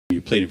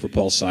You played for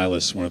Paul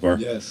Silas, one of our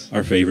Yes.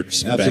 our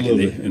favorites back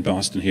in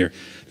Boston here.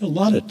 A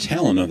lot of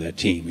talent on that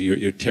team.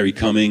 You're Terry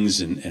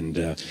Cummings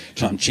and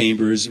Tom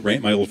Chambers,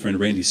 my old friend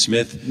Randy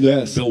Smith,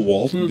 yes, Bill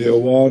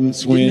Walton,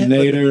 Swin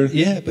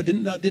Nader. But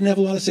didn't have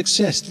a lot of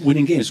success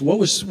winning games. What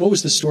was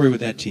the story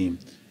with that team?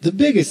 The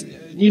biggest,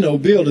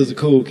 Bill is a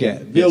cool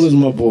cat. Bill is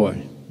my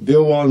boy.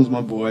 Bill Walton's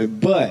my boy.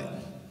 But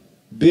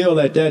Bill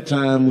at that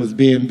time was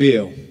being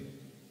Bill.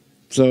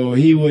 So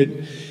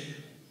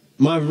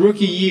my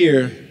rookie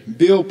year,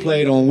 Bill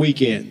played on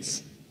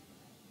weekends.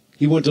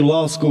 He went to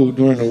law school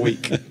during the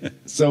week.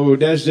 So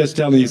that's just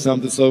telling you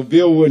something. So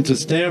Bill went to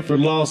Stanford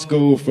Law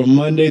School from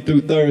Monday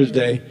through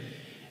Thursday,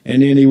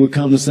 and then he would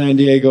come to San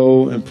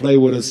Diego and play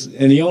with us.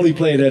 And he only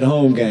played at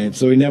home games,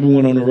 so he never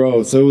went on the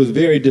road. So it was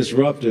very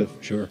disruptive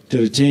to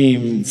the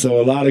team.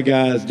 So a lot of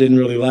guys didn't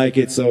really like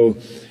it. So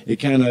it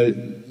kind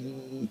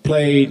of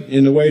played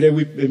in the way that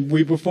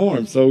we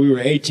performed. So we were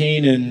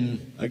 18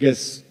 and I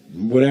guess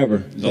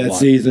that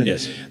season.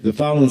 Yes. The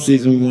following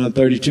season we won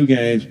 32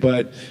 games,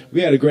 but we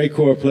had a great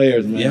core of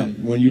players, man. Yeah.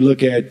 When you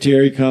look at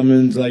Terry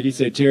Cummings, like you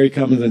said, Terry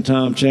Cummings and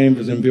Tom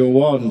Chambers and Bill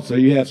Walton, so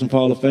you have some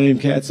Hall of Fame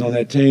cats on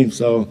that team.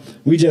 So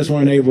we just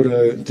weren't able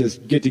to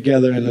get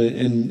together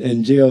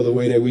and gel the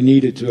way that we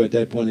needed to at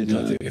that point in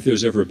time. If there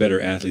was ever a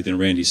better athlete than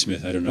Randy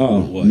Smith, I don't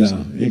know who it was.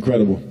 No,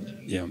 incredible.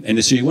 Yeah,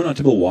 and so you went on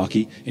to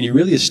Milwaukee, and you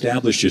really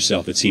established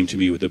yourself, it seemed to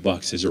me, with the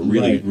Bucks as a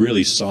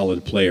really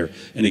solid player.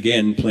 And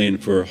again, playing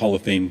for Hall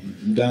of Fame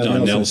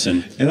Don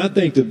Nelson. And I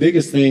think the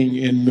biggest thing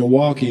in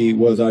Milwaukee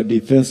was our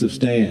defensive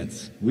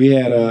stance. We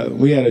had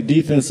a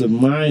defensive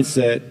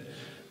mindset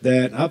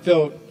that I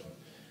felt,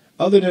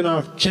 other than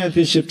our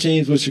championship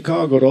teams with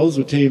Chicago, those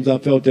were teams I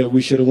felt that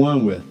we should have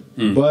won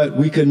with. But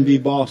we couldn't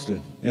beat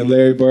Boston and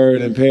Larry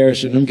Bird and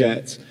Parrish and them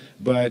cats.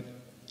 But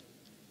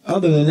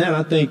other than that,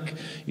 I think,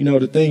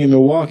 the thing in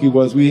Milwaukee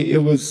was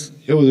it was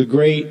a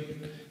great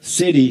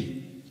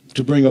city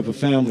to bring up a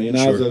family. And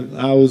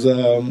I was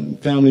a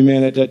family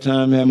man at that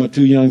time, had my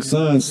 2 young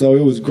sons, so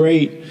it was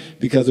great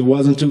because it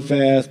wasn't too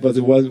fast, but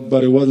it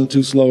wasn't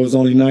too slow. It was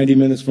only 90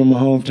 minutes from my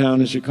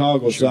hometown in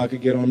Chicago, so I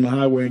could get on the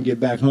highway and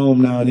get back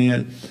home now and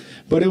then.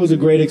 But it was a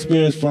great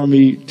experience for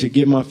me to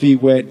get my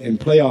feet wet in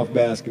playoff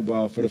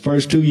basketball. For the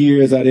first 2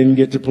 years, I didn't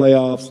get to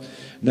playoffs.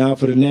 Now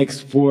for the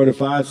next 4 to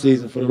 5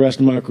 seasons, for the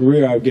rest of my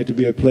career, I would get to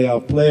be a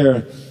playoff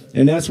player.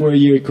 And that's where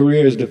your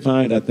career is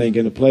defined, I think,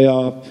 in the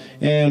playoff.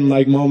 And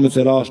like moments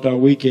at All-Star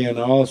Weekend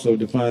are also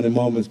defining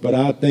moments. But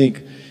I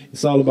think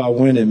it's all about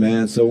winning,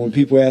 man. So when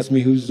people ask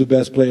me who's the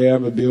best player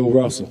ever, Bill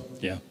Russell.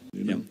 Yeah.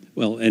 Yeah.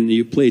 Well, and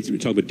we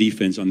talk about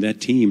defense on that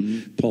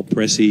team, Paul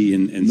Pressey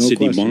and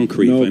Sidney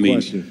Moncrief. No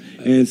question.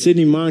 And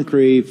Sidney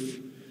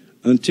Moncrief,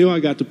 until I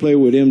got to play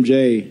with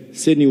MJ,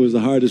 Sidney was the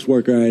hardest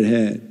worker I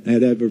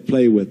had ever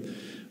played with.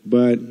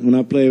 But when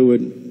I played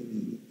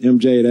with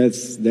MJ,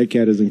 that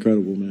cat is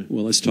incredible, man.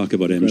 Well, let's talk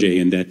about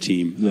MJ and that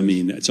team. Yes. I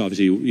mean, it's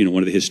obviously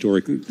one of the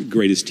historic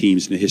greatest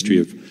teams in the history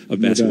of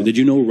basketball. Did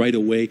you know right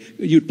away?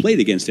 You'd played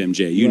against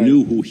MJ. You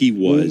knew who he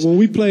was. When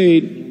we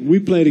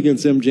played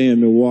against MJ in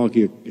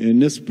Milwaukee,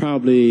 and this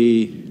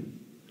probably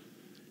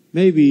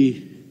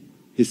maybe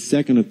his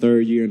second or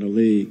third year in the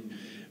league.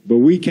 But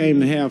we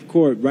came to half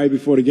court right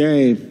before the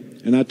game,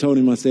 and I told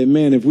him, I said,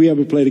 man, if we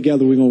ever play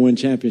together, we're going to win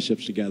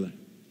championships together.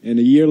 And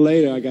a year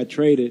later, I got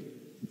traded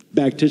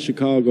back to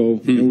Chicago,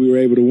 and we were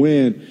able to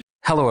win.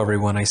 Hello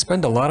everyone, I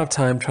spend a lot of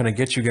time trying to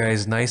get you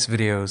guys nice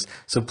videos,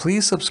 so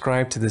please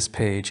subscribe to this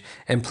page,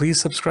 and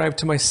please subscribe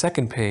to my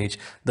second page.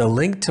 The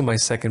link to my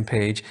second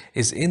page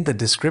is in the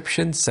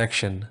description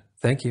section.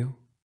 Thank you.